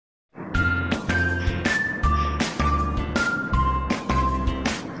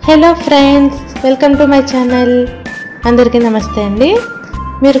Hello friends, welcome to my channel. అందరికీ నమస్తే అండి.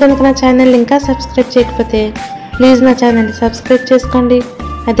 మీరు కనుక నా ఛానల్ ఇంకా సబ్స్క్రైబ్ చేయకపోతే ప్లీజ్ నా ఛానల్ని సబ్స్క్రైబ్ చేసుకోండి.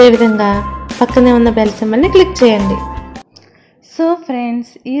 అదేవిధంగా పక్కనే ఉన్న బెల్ సింబల్ని క్లిక్ చేయండి. సో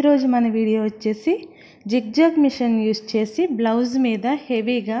ఫ్రెండ్స్, ఈరోజు మన వీడియో వచ్చేసి జిగ్జాగ్ మిషన్ యూస్ చేసి బ్లౌజ్ మీద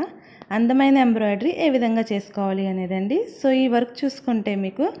హెవీగా అందమైన ఎంబ్రాయిడరీ ఏ విధంగా చేసుకోవాలి అనేదండి. సో ఈ వర్క్ చూసుకుంటే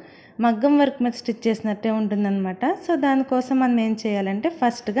మీకు మగ్గం వర్క్ మీద స్టిచ్ చేసినట్టే ఉంటుందన్నమాట. సో దానికోసం మనం ఏం చేయాలంటే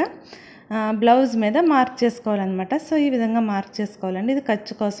ఫస్ట్గా బ్లౌజ్ మీద మార్క్ చేసుకోవాలన్నమాట. సో ఈ విధంగా మార్క్ చేసుకోవాలండి, ఇది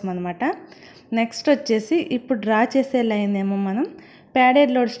ఖర్చు కోసం అనమాట. నెక్స్ట్ వచ్చేసి ఇప్పుడు డ్రా చేసే లైన్ ఏమో మనం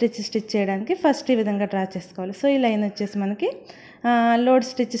ప్యాడెడ్ లోడ్ స్టిచ్ చేయడానికి ఫస్ట్ ఈ విధంగా డ్రా చేసుకోవాలి. సో ఈ లైన్ వచ్చేసి మనకి లోడ్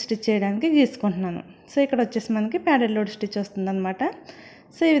స్టిచ్ చేయడానికి గీసుకుంటున్నాను. సో ఇక్కడ వచ్చేసి మనకి ప్యాడెడ్ లోడ్ స్టిచ్ వస్తుందన్నమాట.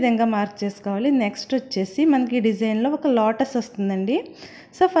 సో ఈ విధంగా మార్క్ చేసుకోవాలి. నెక్స్ట్ వచ్చేసి మనకి ఈ డిజైన్లో ఒక లోటస్ వస్తుందండి.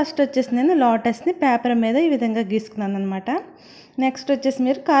 సో ఫస్ట్ వచ్చేసి నేను లోటస్ని పేపర్ మీద ఈ విధంగా గీసుకున్నాను అనమాట. నెక్స్ట్ వచ్చేసి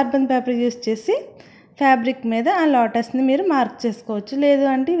మీరు కార్బన్ పేపర్ యూస్ చేసి ఫ్యాబ్రిక్ మీద ఆ లోటస్ని మీరు మార్క్ చేసుకోవచ్చు. లేదు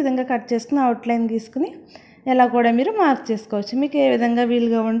అంటే ఈ విధంగా కట్ చేసుకుని అవుట్లైన్ గీసుకుని ఎలా కూడా మీరు మార్క్ చేసుకోవచ్చు. మీకు ఏ విధంగా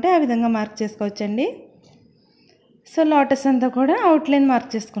వీలుగా ఉంటే ఆ విధంగా మార్క్ చేసుకోవచ్చండి. సో లోటస్ అంతా కూడా అవుట్లైన్ మార్క్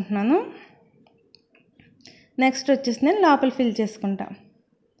చేసుకుంటున్నాను. నెక్స్ట్ వచ్చేసి నేను లోపల ఫిల్ చేసుకుంటాను.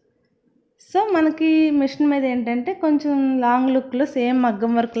 సో మనకి మిషన్ మీద ఏంటంటే కొంచెం లాంగ్ లుక్లో సేమ్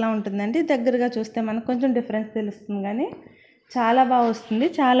మగ్గం వర్క్లా ఉంటుందండి. దగ్గరగా చూస్తే మనకు కొంచెం డిఫరెన్స్ తెలుస్తుంది, కానీ చాలా బాగా వస్తుంది,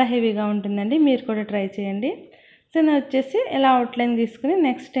 చాలా హెవీగా ఉంటుందండి. మీరు కూడా ట్రై చేయండి. సో నేను వచ్చేసి ఇలా అవుట్లైన్ గీసుకుని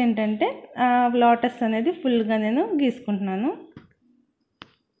నెక్స్ట్ ఏంటంటే లోటస్ అనేది ఫుల్గా నేను గీసుకుంటున్నాను.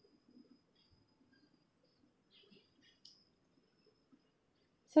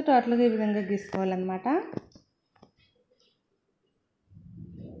 సో టోటల్గా ఈ విధంగా గీసుకోవాలన్నమాట.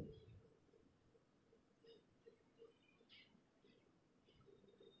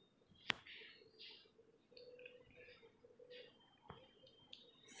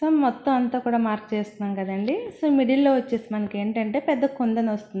 సో మొత్తం అంతా కూడా మార్క్ చేస్తున్నాం కదండి. సో మిడిల్లో వచ్చేసి మనకి ఏంటంటే పెద్ద కుందన్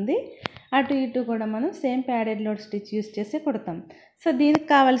వస్తుంది. అటు ఇటు కూడా మనం same padded load stitch use చేసి కుడతాం. సో దీనికి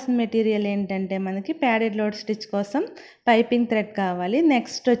కావాల్సిన మెటీరియల్ ఏంటంటే మనకి ప్యాడెడ్ లోడ్ స్టిచ్ కోసం పైపింగ్ థ్రెడ్ కావాలి.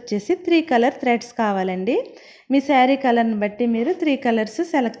 నెక్స్ట్ వచ్చేసి 3 కలర్ థ్రెడ్స్ కావాలండి. మీ శారీ కలర్ని బట్టి మీరు 3 కలర్స్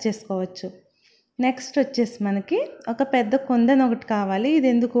సెలెక్ట్ చేసుకోవచ్చు. నెక్స్ట్ వచ్చేసి మనకి ఒక పెద్ద కుందన్ ఒకటి కావాలి. ఇది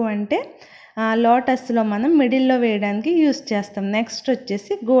ఎందుకు అంటే లోటస్లో మనం మిడిల్లో వేయడానికి యూస్ చేస్తాం. నెక్స్ట్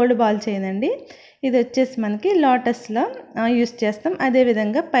వచ్చేసి గోల్డ్ బాల్ చైన్ అండి. ఇది వచ్చేసి మనకి లోటస్లో యూస్ చేస్తాం.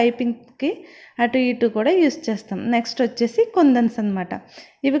 అదేవిధంగా పైపింగ్కి అటు ఇటు కూడా యూస్ చేస్తాం. నెక్స్ట్ వచ్చేసి కుందన్స్ అనమాట.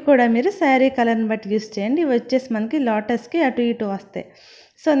 ఇవి కూడా మీరు శారీ కలర్ని బట్టి యూస్ చేయండి. ఇవి వచ్చేసి మనకి లోటస్కి అటు ఇటు వస్తాయి.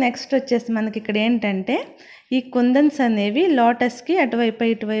 సో నెక్స్ట్ వచ్చేసి మనకి ఇక్కడ ఏంటంటే ఈ కుందన్స్ అనేవి లోటస్కి అటువైపు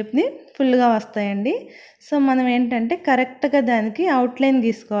ఇటువైపుని ఫుల్గా వస్తాయండి. సో మనం ఏంటంటే కరెక్ట్గా దానికి అవుట్లైన్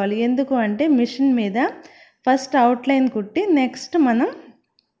గీసుకోవాలి. ఎందుకు అంటే మిషన్ మీద ఫస్ట్ అవుట్లైన్ కుట్టి నెక్స్ట్ మనం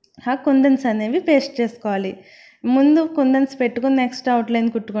ఆ కుందన్స్ అనేవి పేస్ట్ చేసుకోవాలి. ముందు కుందన్స్ పెట్టుకుని నెక్స్ట్ అవుట్లైన్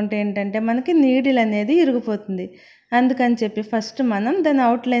కుట్టుకుంటే ఏంటంటే మనకి నీడిల్ అనేది ఇరిగిపోతుంది. అందుకని చెప్పి ఫస్ట్ మనం దాని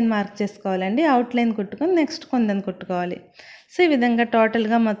అవుట్లైన్ మార్క్ చేసుకోవాలండి. అవుట్లైన్ కుట్టుకొని నెక్స్ట్ కుందన్ కుట్టుకోవాలి. సో ఈ విధంగా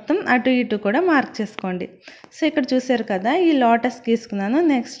టోటల్గా మొత్తం అటు ఇటు కూడా మార్క్ చేసుకోండి. సో ఇక్కడ చూసారు కదా, ఈ లోటస్ గీసుకున్నాను.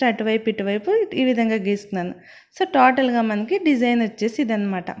 నెక్స్ట్ అటువైపు ఇటువైపు ఈ విధంగా గీసుకున్నాను. సో టోటల్గా మనకి డిజైన్ వచ్చేసి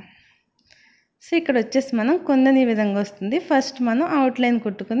ఇదనమాట. సో ఇక్కడ వచ్చేసి మనం కుందన్ ఈ విధంగా వస్తుంది. ఫస్ట్ మనం అవుట్లైన్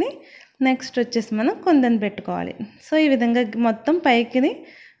కుట్టుకుని నెక్స్ట్ వచ్చేసి మనం కుందన్ పెట్టుకోవాలి. సో ఈ విధంగా మొత్తం పైకి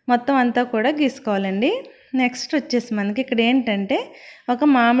మొత్తం అంతా కూడా గీసుకోవాలండి. నెక్స్ట్ వచ్చేసి మనకి ఇక్కడ ఏంటంటే ఒక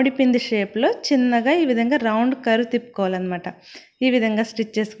మామిడి పిండి షేప్లో చిన్నగా ఈ విధంగా రౌండ్ కర్వ్ తిప్పుకోవాలన్నమాట. ఈ విధంగా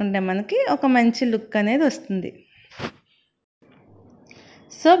స్టిచ్ చేసుకుంటే మనకి ఒక మంచి లుక్ అనేది వస్తుంది.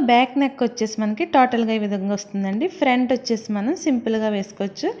 సో బ్యాక్ నెక్ వచ్చేసి మనకి టోటల్గా ఈ విధంగా వస్తుందండి. ఫ్రంట్ వచ్చేసి మనం సింపుల్గా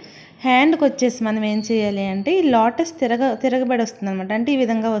వేసుకోవచ్చు. హ్యాండ్కి వచ్చేసి మనం ఏం చేయాలి అంటే ఈ లోటస్ తిరగబడి వస్తుంది అనమాట. అంటే ఈ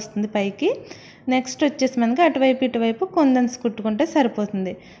విధంగా వస్తుంది పైకి. నెక్స్ట్ వచ్చేసి మనకి అటువైపు ఇటువైపు కుందన్స్ కుట్టుకుంటే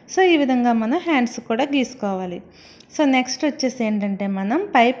సరిపోతుంది. సో ఈ విధంగా మనం హ్యాండ్స్ కూడా గీసుకోవాలి. సో నెక్స్ట్ వచ్చేసి ఏంటంటే మనం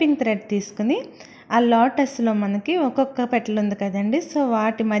పైపింగ్ థ్రెడ్ తీసుకుని ఆ లోటస్లో మనకి ఒక్కొక్క పెటల్ ఉంది కదండి. సో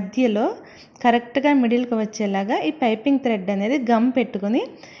వాటి మధ్యలో కరెక్ట్గా మిడిల్కి వచ్చేలాగా ఈ పైపింగ్ థ్రెడ్ అనేది గమ్ పెట్టుకుని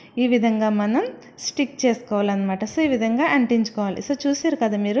ఈ విధంగా మనం స్టిక్ చేసుకోవాలన్నమాట. సో ఈ విధంగా అంటించుకోవాలి. సో చూసారు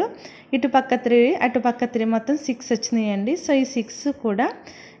కదా మీరు, ఇటుపక్క 3 అటుపక్క 3 మొత్తం 6 వచ్చినాయండి. సో ఈ 6 కూడా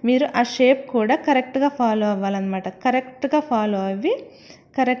మీరు ఆ షేప్ కూడా కరెక్ట్గా ఫాలో అవ్వాలన్నమాట. కరెక్ట్గా ఫాలో అవ్వి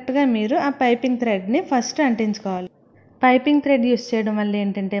కరెక్ట్గా మీరు ఆ పైపింగ్ థ్రెడ్ని ఫస్ట్ అంటించుకోవాలి. పైపింగ్ థ్రెడ్ యూస్ చేయడం వల్ల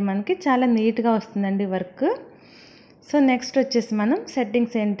ఏంటంటే మనకి చాలా నీట్గా వస్తుందండి వర్క్. సో నెక్స్ట్ వచ్చేసి మనం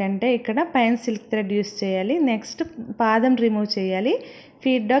సెట్టింగ్స్ ఏంటంటే ఇక్కడ పైన సిల్క్ థ్రెడ్ యూస్ చేయాలి. నెక్స్ట్ పాదం రిమూవ్ చేయాలి.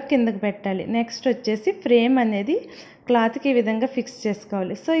 ఫీడ్ డాగ్ కిందకి పెట్టాలి. నెక్స్ట్ వచ్చేసి ఫ్రేమ్ అనేది క్లాత్కి ఈ విధంగా ఫిక్స్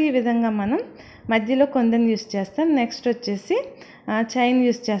చేసుకోవాలి. సో ఈ విధంగా మనం మధ్యలో కొందని యూస్ చేస్తాం. నెక్స్ట్ వచ్చేసి చైన్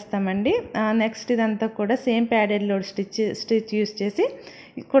యూస్ చేస్తామండి. నెక్స్ట్ ఇదంతా కూడా same padded load stitch use చేసి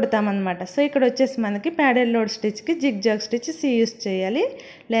కుడతామన్నమాట. సో ఇక్కడ వచ్చేసి మనకి padded load స్టిచ్కి zigzag stitch C use చేయాలి.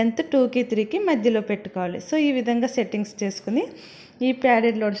 లెంత్ 2కి 3కి మధ్యలో పెట్టుకోవాలి. సో ఈ విధంగా సెట్టింగ్స్ చేసుకుని ఈ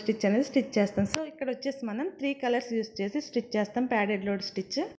ప్యాడెడ్ లోడ్ స్టిచ్ అనేది స్టిచ్ చేస్తాం. సో ఇక్కడ వచ్చేసి మనం 3 కలర్స్ యూస్ చేసి స్టిచ్ చేస్తాం ప్యాడెడ్ లోడ్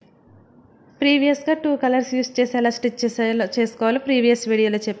స్టిచ్. ప్రీవియస్గా 2 కలర్స్ యూస్ చేసి ఎలా స్టిచ్ చేసుకోవాలో ప్రీవియస్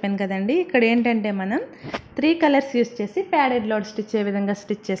వీడియోలో చెప్పాను కదండి. ఇక్కడ ఏంటంటే మనం 3 కలర్స్ యూస్ చేసి ప్యాడెడ్ లోడ్ స్టిచ్ ఏ విధంగా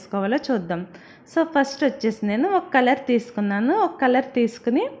స్టిచ్ చేసుకోవాలో చూద్దాం. సో ఫస్ట్ వచ్చేసి నేను ఒక కలర్ తీసుకున్నాను. ఒక కలర్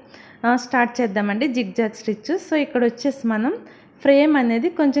తీసుకుని స్టార్ట్ చేద్దామండి జిగ్జాగ్ స్టిచ్. సో ఇక్కడ వచ్చేసి మనం ఫ్రేమ్ అనేది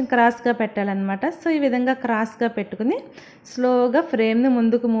కొంచెం క్రాస్గా పెట్టాలన్నమాట. సో ఈ విధంగా క్రాస్గా పెట్టుకుని స్లోగా ఫ్రేమ్ని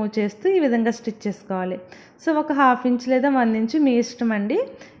ముందుకు మూవ్ చేస్తూ ఈ విధంగా స్టిచ్ చేసుకోవాలి. సో ఒక 1/2 ఇంచ్ లేదా 1 ఇంచ్ మీ ఇష్టం అండి.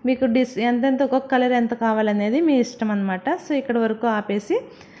 మీకు ఎంతెంత ఒక్కొక్క కలర్ ఎంత కావాలనేది మీ ఇష్టం అనమాట. సో ఇక్కడ వరకు ఆపేసి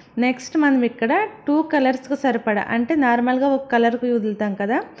నెక్స్ట్ మనం ఇక్కడ 2 కలర్స్కి సరిపడా, అంటే నార్మల్గా ఒక కలర్కి వదులుతాం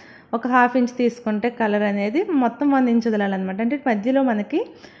కదా, ఒక 1/2 ఇంచ్ తీసుకుంటే కలర్ అనేది మొత్తం 1 ఇంచ్ వదలాలన్నమాట. అంటే మధ్యలో మనకి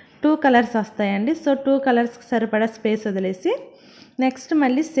 2 కలర్స్ వస్తాయండి. సో 2 కలర్స్కి సరిపడా స్పేస్ వదిలేసి నెక్స్ట్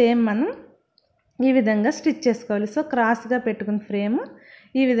మళ్ళీ సేమ్ మనం ఈ విధంగా స్టిచ్ చేసుకోవాలి. సో క్రాస్గా పెట్టుకుని ఫ్రేమ్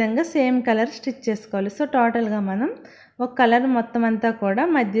ఈ విధంగా సేమ్ కలర్ స్టిచ్ చేసుకోవాలి. సో టోటల్గా మనం ఒక కలర్ మొత్తం అంతా కూడా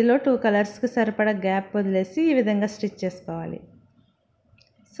మధ్యలో 2 కలర్స్కి సరిపడా గ్యాప్ వదిలేసి ఈ విధంగా స్టిచ్ చేసుకోవాలి.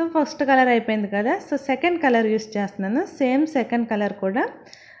 సో ఫస్ట్ కలర్ అయిపోయింది కదా. సో సెకండ్ కలర్ యూస్ చేస్తున్నాను. సేమ్ సెకండ్ కలర్ కూడా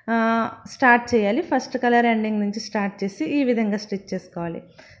స్టార్ట్ చేయాలి. ఫస్ట్ కలర్ ఎండింగ్ నుంచి స్టార్ట్ చేసి ఈ విధంగా స్టిచ్ చేసుకోవాలి.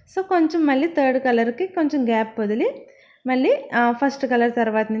 సో కొంచెం మళ్ళీ థర్డ్ కలర్కి కొంచెం గ్యాప్ వదిలి మళ్ళీ ఫస్ట్ కలర్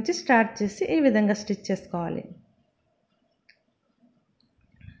తర్వాత నుంచి స్టార్ట్ చేసి ఈ విధంగా స్టిచ్ చేసుకోవాలి.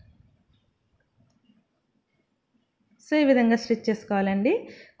 సో ఈ విధంగా స్టిచ్ చేసుకోవాలండి.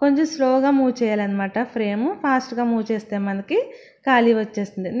 కొంచెం స్లోగా మూవ్ చేయాలన్నమాట. ఫ్రేము ఫాస్ట్గా మూవ్ చేస్తే మనకి ఖాళీ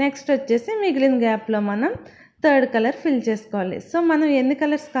వచ్చేస్తుంది. నెక్స్ట్ వచ్చేసి మిగిలిన గ్యాప్లో మనం థర్డ్ కలర్ ఫిల్ చేసుకోవాలి. సో మనం ఎన్ని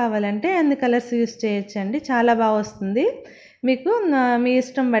కలర్స్ కావాలంటే అన్ని కలర్స్ యూస్ చేయొచ్చండి. చాలా బాగా వస్తుంది. మీకు మీ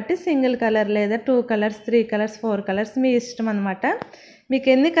ఇష్టం బట్టి సింగిల్ కలర్ లేదా 2 కలర్స్ 3 కలర్స్ 4 కలర్స్ మీ ఇష్టం అనమాట. మీకు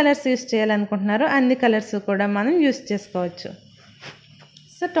ఎన్ని కలర్స్ యూస్ చేయాలనుకుంటున్నారో అన్ని కలర్స్ కూడా మనం యూస్ చేసుకోవచ్చు.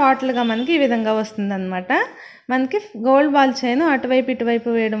 సో టోటల్గా మనకి ఈ విధంగా వస్తుందన్నమాట. మనకి గోల్డ్ బాల్ చైన్ అటువైపు ఇటువైపు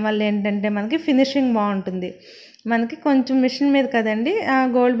వేయడం వల్ల ఏంటంటే మనకి ఫినిషింగ్ బాగుంటుంది. మనకి కొంచెం మిషన్ మీద కదండి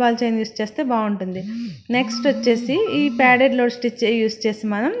గోల్డ్ బాల్ చైన్ యూస్ చేస్తే బాగుంటుంది. నెక్స్ట్ వచ్చేసి ఈ ప్యాడెడ్ లోడ్ స్టిచ్ యూస్ చేసి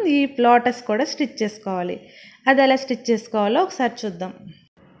మనం ఈ లోటస్ కూడా స్టిచ్ చేసుకోవాలి. అది ఎలా స్టిచ్ చేసుకోవాలో ఒకసారి చూద్దాం.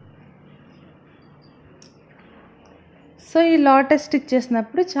 సో ఈ లోటస్ స్టిచ్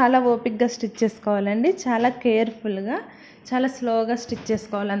చేసినప్పుడు చాలా ఓపిక్గా స్టిచ్ చేసుకోవాలండి. చాలా కేర్ఫుల్గా చాలా స్లోగా స్టిచ్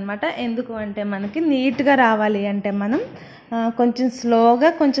చేసుకోవాలన్నమాట. ఎందుకు అంటే మనకి నీట్గా రావాలి అంటే మనం కొంచెం స్లోగా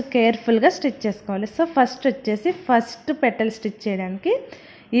కొంచెం కేర్ఫుల్గా స్టిచ్ చేసుకోవాలి. సో ఫస్ట్ వచ్చేసి ఫస్ట్ పెటల్ స్టిచ్ చేయడానికి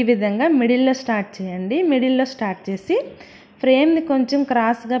ఈ విధంగా మిడిల్లో స్టార్ట్ చేయండి. మిడిల్లో స్టార్ట్ చేసి ఫ్రేమ్ని కొంచెం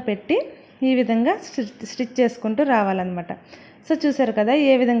క్రాస్గా పెట్టి ఈ విధంగా స్టిచ్ చేసుకుంటూ రావాలన్నమాట. సో చూసారు కదా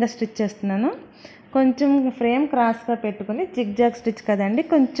ఏ విధంగా స్టిచ్ చేస్తున్నాను. కొంచెం ఫ్రేమ్ క్రాస్గా పెట్టుకుని జిగ్జాగ్ స్టిచ్ కదండి,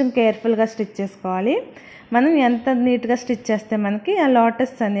 కొంచెం కేర్ఫుల్గా స్టిచ్ చేసుకోవాలి. మనం ఎంత నీట్గా స్టిచ్ చేస్తే మనకి ఆ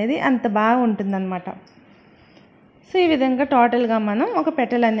లోటస్ అనేది అంత బాగా ఉంటుందన్నమాట. సో ఈ విధంగా టోటల్గా మనం ఒక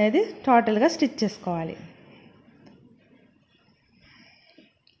పెటల్ అనేది టోటల్గా స్టిచ్ చేసుకోవాలి.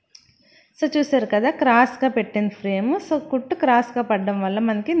 సో చూసారు కదా క్రాస్గా పెట్టిన ఫ్రేమ్. సో కుట్టు క్రాస్గా పడడం వల్ల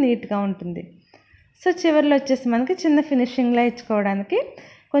మనకి నీట్గా ఉంటుంది. సో చివరిలో వచ్చేసి మనకి చిన్న ఫినిషింగ్లా ఇచ్చుకోవడానికి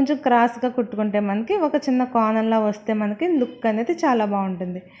కొంచెం క్రాస్గా కుట్టుకుంటే మనకి ఒక చిన్న కోణంలా వస్తే మనకి లుక్ అనేది చాలా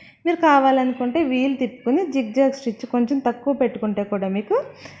బాగుంటుంది. మీరు కావాలనుకుంటే వీల్ తిప్పుకుని జిగ్జాగ్ స్టిచ్ కొంచెం తక్కువ పెట్టుకుంటే కూడా మీకు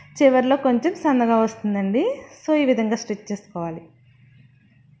చివరిలో కొంచెం సన్నగా వస్తుందండి. సో ఈ విధంగా స్టిచ్ చేసుకోవాలి.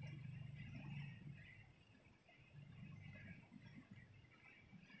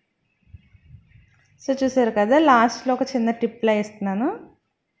 సో చూసారు కదా లాస్ట్లో ఒక చిన్న టిప్లా ఇస్తున్నాను.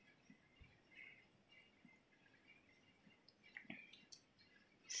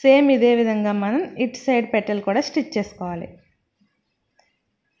 సేమ్ ఇదే విధంగా మనం ఇటు సైడ్ పెటల్ కూడా స్టిచ్ చేసుకోవాలి.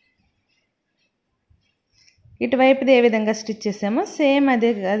 ఇటువైపుది ఏ విధంగా స్టిచ్ చేసామో సేమ్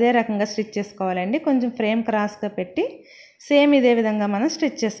అదే రకంగా స్టిచ్ చేసుకోవాలండి. కొంచెం ఫ్రేమ్ క్రాస్గా పెట్టి సేమ్ ఇదే విధంగా మనం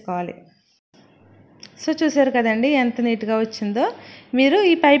స్టిచ్ చేసుకోవాలి. సో చూసారు కదండి ఎంత నీట్గా వచ్చిందో. మీరు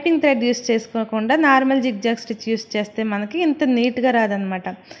ఈ పైపింగ్ థ్రెడ్ యూస్ చేసుకోకుండా నార్మల్ జిగ్జాగ్ స్టిచ్ యూస్ చేస్తే మనకి ఇంత నీట్గా రాదనమాట.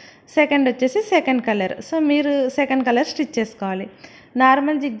 సెకండ్ వచ్చేసి సెకండ్ కలర్. సో మీరు సెకండ్ కలర్ స్టిచ్ చేసుకోవాలి.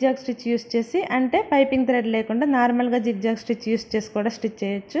 నార్మల్ జిగ్జాగ్ స్టిచ్ యూస్ చేసి అంటే పైపింగ్ థ్రెడ్ లేకుండా నార్మల్గా జిగ్జాగ్ స్టిచ్ యూస్ చేసి కూడా స్టిచ్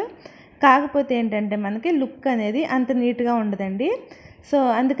చేయొచ్చు. కాకపోతే ఏంటంటే మనకి లుక్ అనేది అంత నీట్గా ఉండదండి. సో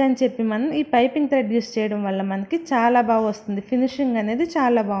అందుకని చెప్పి మనం ఈ పైపింగ్ థ్రెడ్ యూస్ చేయడం వల్ల మనకి చాలా బాగా వస్తుంది. ఫినిషింగ్ అనేది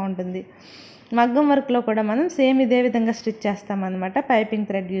చాలా బాగుంటుంది. మగ్గం వర్క్లో కూడా మనం సేమ్ ఇదే విధంగా స్టిచ్ చేస్తామన్నమాట పైపింగ్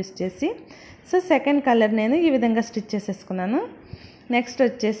థ్రెడ్ యూస్ చేసి. సో సెకండ్ కలర్ నేను ఈ విధంగా స్టిచ్ చేసేసుకున్నాను. నెక్స్ట్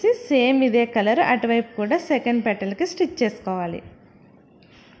వచ్చేసి సేమ్ ఇదే కలర్ అటువైపు కూడా సెకండ్ పెటల్కి స్టిచ్ చేసుకోవాలి.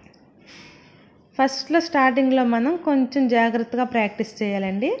 ఫస్ట్లో స్టార్టింగ్లో మనం కొంచెం జాగ్రత్తగా ప్రాక్టీస్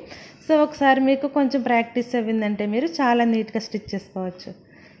చేయాలండి. సో ఒకసారి మీకు కొంచెం ప్రాక్టీస్ అవ్విందంటే మీరు చాలా నీట్గా స్టిచ్ చేసుకోవచ్చు.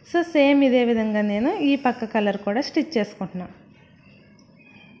 సో సేమ్ ఇదే విధంగా నేను ఈ పక్క కలర్ కూడా స్టిచ్ చేసుకుంటున్నాను.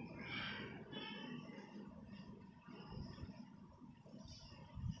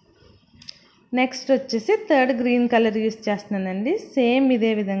 నెక్స్ట్ వచ్చేసి థర్డ్ గ్రీన్ కలర్ యూస్ చేస్తున్నానండి. సేమ్ ఇదే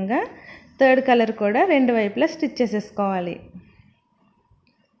విధంగా థర్డ్ కలర్ కూడా రెండు వైపులా స్టిచ్ చేసేసుకోవాలి.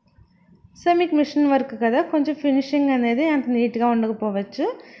 సో మీకు మిషన్ వర్క్ కదా, కొంచెం ఫినిషింగ్ అనేది అంత నీట్గా ఉండకపోవచ్చు.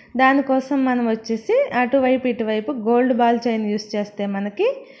 దానికోసం మనం వచ్చేసి అటువైపు ఇటువైపు గోల్డ్ బాల్ చైన్ యూస్ చేస్తే మనకి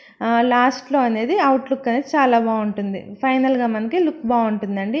లాస్ట్లో అనేది అవుట్లుక్ అనేది చాలా బాగుంటుంది. ఫైనల్గా మనకి లుక్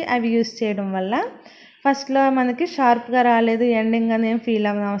బాగుంటుందండి అవి యూస్ చేయడం వల్ల. ఫస్ట్లో మనకి షార్ప్గా రాలేదు, ఎండింగ్ అని ఏం ఫీల్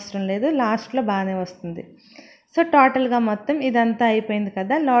అవ్వని అవసరం లేదు, లాస్ట్లో బాగానే వస్తుంది. సో టోటల్గా మొత్తం ఇదంతా అయిపోయింది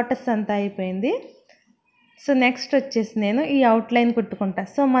కదా, లోటస్ అంతా అయిపోయింది. సో నెక్స్ట్ వచ్చేసి నేను ఈ అవుట్లైన్ కుట్టుకుంటా.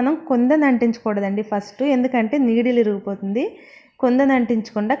 సో మనం కొందని అంటించకూడదండి ఫస్ట్, ఎందుకంటే నీడిల్ ఇరిగిపోతుంది. కొందని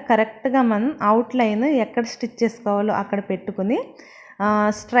అంటించకుండా కరెక్ట్గా మనం అవుట్లైన్ ఎక్కడ స్టిచ్ చేసుకోవాలో అక్కడ పెట్టుకుని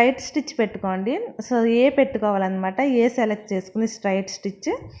స్ట్రైట్ స్టిచ్ పెట్టుకోండి. సో ఏ పెట్టుకోవాలన్నమాట, ఏ సెలెక్ట్ చేసుకుని స్ట్రైట్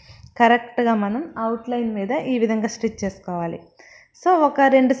స్టిచ్ కరెక్ట్గా మనం అవుట్లైన్ మీద ఈ విధంగా స్టిచ్ చేసుకోవాలి. సో ఒక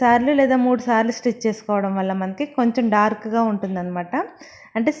 2 సార్లు లేదా 3 సార్లు స్టిచ్ చేసుకోవడం వల్ల మనకి కొంచెం డార్క్గా ఉంటుందన్నమాట.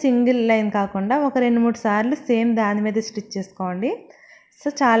 అంటే సింగిల్ లైన్ కాకుండా ఒక 2-3 సార్లు సేమ్ దాని మీద స్టిచ్ చేసుకోండి. సో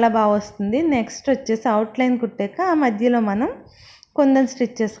చాలా బాగా వస్తుంది. నెక్స్ట్ వచ్చేసి అవుట్లైన్ కుట్టాక ఆ మధ్యలో మనం కొందని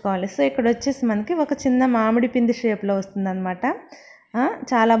స్టిచ్ చేసుకోవాలి. సో ఇక్కడ వచ్చేసి మనకి ఒక చిన్న మామిడి పిండి షేప్లో వస్తుందన్నమాట.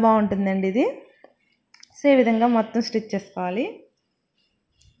 చాలా బాగుంటుందండి ఇది. సో ఈ విధంగా మొత్తం స్టిచ్ చేసుకోవాలి.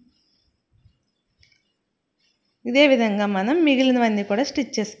 ఇదే విధంగా మనం మిగిలినవన్నీ కూడా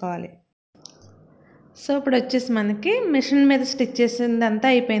స్టిచ్ చేసుకోవాలి. సో ఇప్పుడు వచ్చేసి మనకి మిషన్ మీద స్టిచ్ చేసిందంతా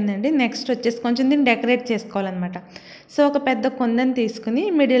అయిపోయిందండి. నెక్స్ట్ వచ్చేసి కొంచెం దీన్ని డెకరేట్ చేసుకోవాలన్నమాట. సో ఒక పెద్ద కొందని తీసుకుని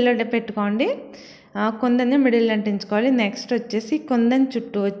మిడిల్లో పెట్టుకోండి. కొందని మిడిల్ అంటించుకోవాలి. నెక్స్ట్ వచ్చేసి కొందని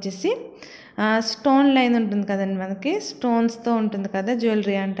చుట్టూ వచ్చేసి స్టోన్ లైన్ ఉంటుంది కదండి, మనకి స్టోన్స్తో ఉంటుంది కదా,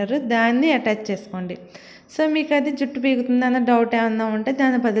 జ్యువెలరీ అంటారు, దాన్ని అటాచ్ చేసుకోండి. సో మీకు అది జుట్టు పీగుతుందన్న డౌట్ ఏమన్నా ఉంటే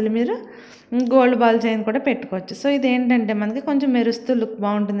దాని బదులు మీరు గోల్డ్ బాల్ చైన్ కూడా పెట్టుకోవచ్చు. సో ఇది ఏంటంటే మనకి కొంచెం మెరుస్తూ లుక్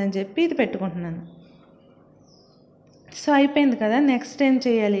బాగుంటుందని చెప్పి ఇది పెట్టుకుంటున్నాను. సో అయిపోయింది కదా. నెక్స్ట్ ఏం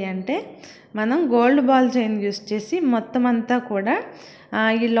చేయాలి అంటే మనం గోల్డ్ బాల్ చైన్ యూస్ చేసి మొత్తం అంతా కూడా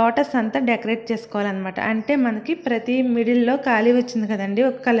ఈ లోటస్ అంతా డెకరేట్ చేసుకోవాలన్నమాట. అంటే మనకి ప్రతి మిడిల్లో ఖాళీ వచ్చింది కదండి,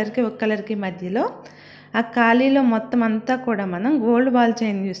 ఒక కలర్కి మధ్యలో ఆ ఖాళీలో మొత్తం అంతా కూడా మనం గోల్డ్ బాల్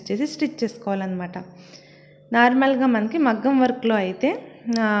చైన్ యూస్ చేసి స్టిచ్ చేసుకోవాలన్నమాట. నార్మల్గా మనకి మగ్గం వర్క్లో అయితే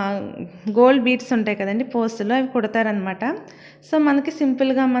గోల్డ్ బీడ్స్ ఉంటాయి కదండి పోస్టులో, అవి కుడతారనమాట. సో మనకి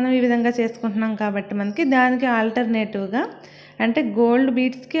సింపుల్గా మనం ఈ విధంగా చేసుకుంటున్నాం కాబట్టి మనకి దానికి ఆల్టర్నేటివ్గా అంటే గోల్డ్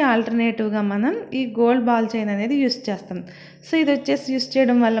బీడ్స్కి ఆల్టర్నేటివ్గా మనం ఈ గోల్డ్ బాల్ చైన్ అనేది యూస్ చేస్తాం. సో ఇది వచ్చేసి యూస్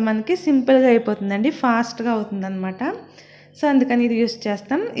చేయడం వల్ల మనకి సింపుల్గా అయిపోతుందండి, ఫాస్ట్గా అవుతుందన్నమాట. సో అందుకని ఇది యూస్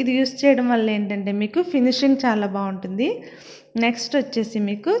చేస్తాం. ఇది యూస్ చేయడం వల్ల ఏంటంటే మీకు ఫినిషింగ్ చాలా బాగుంటుంది. నెక్స్ట్ వచ్చేసి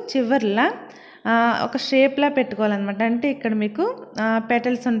మీకు చివర్లా ఒక షేప్లా పెట్టుకోవాలన్నమాట. అంటే ఇక్కడ మీకు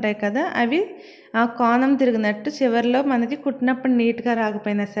పెటల్స్ ఉంటాయి కదా, అవి కోణం తిరిగినట్టు చివర్లో మనకి కుట్టినప్పుడు నీట్గా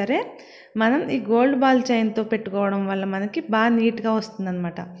రాకపోయినా సరే మనం ఈ గోల్డ్ బాల్ చైన్తో పెట్టుకోవడం వల్ల మనకి బాగా నీట్గా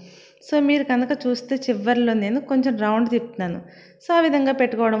వస్తుందన్నమాట. సో మీరు కనుక చూస్తే చివర్లో నేను కొంచెం రౌండ్ తిప్పుతున్నాను. సో ఆ విధంగా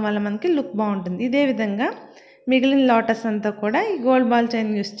పెట్టుకోవడం వల్ల మనకి లుక్ బాగుంటుంది. ఇదే విధంగా మిగిలిన లోటస్ అంతా కూడా ఈ గోల్డ్ బాల్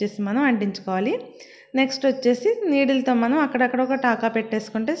చైన్ యూస్ చేసి మనం అంటించుకోవాలి. నెక్స్ట్ వచ్చేసి నీడిల్తో మనం అక్కడక్కడ ఒక టాకా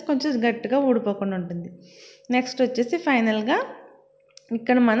పెట్టేసుకుంటే కొంచెం గట్టిగా ఊడిపోకుండా ఉంటుంది. నెక్స్ట్ వచ్చేసి ఫైనల్గా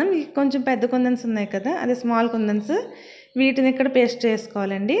ఇక్కడ మనం కొంచెం పెద్ద కుందన్స్ ఉన్నాయి కదా, అదే స్మాల్ కుందన్స్, వీటిని ఇక్కడ పేస్ట్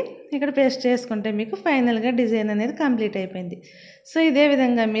చేసుకోవాలండి. ఇక్కడ పేస్ట్ చేసుకుంటే మీకు ఫైనల్గా డిజైన్ అనేది కంప్లీట్ అయిపోయింది. సో ఇదే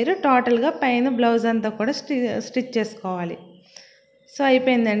విధంగా మీరు టోటల్గా పైన బ్లౌజ్ అంతా కూడా స్టిచ్ చేసుకోవాలి. సో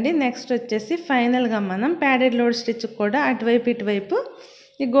అయిపోయిందండి. నెక్స్ట్ వచ్చేసి ఫైనల్గా మనం ప్యాడెడ్ లోడ్ స్టిచ్ కూడా అటువైపు ఇటువైపు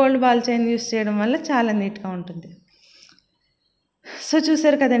ఈ గోల్డ్ బాల్ చైన్ యూస్ చేయడం వల్ల చాలా నీట్గా ఉంటుంది. సో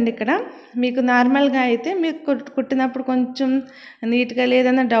చూసారు కదండి, ఇక్కడ మీకు నార్మల్గా అయితే మీకు కుట్టినప్పుడు కొంచెం నీట్గా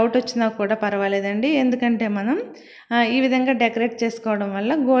లేదన్న డౌట్ వచ్చినా కూడా పర్వాలేదండి. ఎందుకంటే మనం ఈ విధంగా డెకరేట్ చేసుకోవడం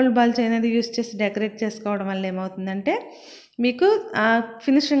వల్ల గోల్డ్ బాల్ చైన్ అనేది యూస్ చేసి డెకరేట్ చేసుకోవడం వల్ల ఏమవుతుందంటే మీకు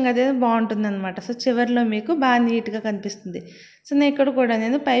ఫినిషింగ్ అనేది బాగుంటుందన్నమాట. సో చివరిలో మీకు బాగా నీట్గా కనిపిస్తుంది. సో నేను ఇక్కడ కూడా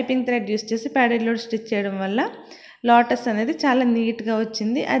నేను పైపింగ్ థ్రెడ్ యూస్ చేసి ప్యాడెడ్ లోడ్ స్టిచ్ చేయడం వల్ల లోటస్ అనేది చాలా నీట్గా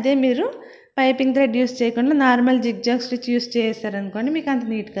వచ్చింది. అదే మీరు పైపింగ్ థ్రెడ్ యూస్ చేయకుండా నార్మల్ జిగ్జాగ్ స్టిచ్ యూస్ చేశారనుకోండి మీకు అంత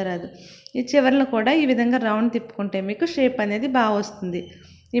నీట్గా రాదు. ఈ చివరిలో కూడా ఈ విధంగా రౌండ్ తిప్పుకుంటే మీకు షేప్ అనేది బాగా వస్తుంది.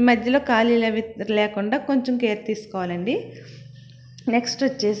 ఈ మధ్యలో ఖాళీలు అవి లేకుండా కొంచెం కేర్ తీసుకోవాలండి. నెక్స్ట్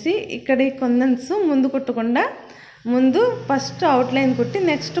వచ్చేసి ఇక్కడ ఈ కుందన్స్ ముందు కుట్టకుండా ముందు ఫస్ట్ అవుట్లైన్ కుట్టి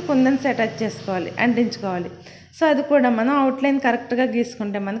నెక్స్ట్ కుందన్స్ అటాచ్ చేసుకోవాలి, అంటించుకోవాలి. సో అది కూడా మనం అవుట్లైన్ కరెక్ట్గా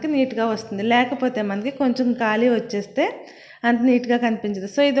గీసుకుంటే మనకి నీట్గా వస్తుంది. లేకపోతే మనకి కొంచెం ఖాళీ వచ్చేస్తే అంత నీట్గా కనిపించదు.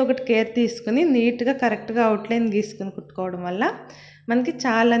 సో ఇది ఒకటి కేర్ తీసుకుని నీట్గా కరెక్ట్గా అవుట్లైన్ గీసుకుని కుట్టుకోవడం వల్ల మనకి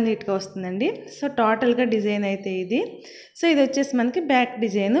చాలా నీట్గా వస్తుందండి. సో టోటల్గా డిజైన్ అయితే ఇది. సో ఇది వచ్చేసి మనకి బ్యాక్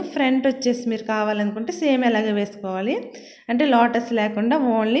డిజైన్. ఫ్రంట్ వచ్చేసి మీరు కావాలనుకుంటే సేమ్ ఎలాగే వేసుకోవాలి, అంటే లోటస్ లేకుండా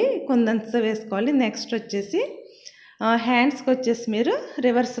ఓన్లీ కుందన్స్ వేసుకోవాలి. నెక్స్ట్ వచ్చేసి హ్యాండ్స్కి వచ్చేసి మీరు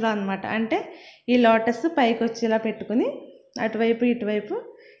రివర్స్లో అనమాట, అంటే ఈ లోటస్ పైకి వచ్చి ఇలా పెట్టుకుని అటువైపు ఇటువైపు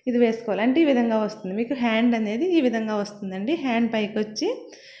ఇది వేసుకోవాలి. అంటే ఈ విధంగా వస్తుంది మీకు హ్యాండ్ అనేది, ఈ విధంగా వస్తుందండి. హ్యాండ్ పైకి వచ్చి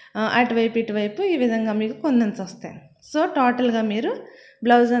అటువైపు ఇటువైపు ఈ విధంగా మీకు కుందన్స్ వస్తాయి. సో టోటల్గా మీరు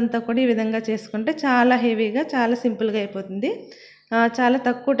బ్లౌజ్ అంతా కూడా ఈ విధంగా చేసుకుంటే చాలా హెవీగా చాలా సింపుల్గా అయిపోతుంది. చాలా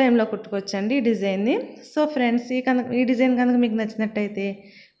తక్కువ టైంలో కుట్టుకోవచ్చండి ఈ డిజైన్ని. సో ఫ్రెండ్స్, ఈ డిజైన్ కనుక మీకు నచ్చినట్టయితే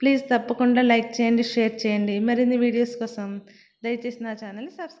ప్లీజ్ తప్పకుండా లైక్ చేయండి, షేర్ చేయండి. మరిన్ని వీడియోస్ కోసం దయచేసి నా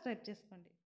ఛానల్ని సబ్స్క్రైబ్ చేసుకోండి.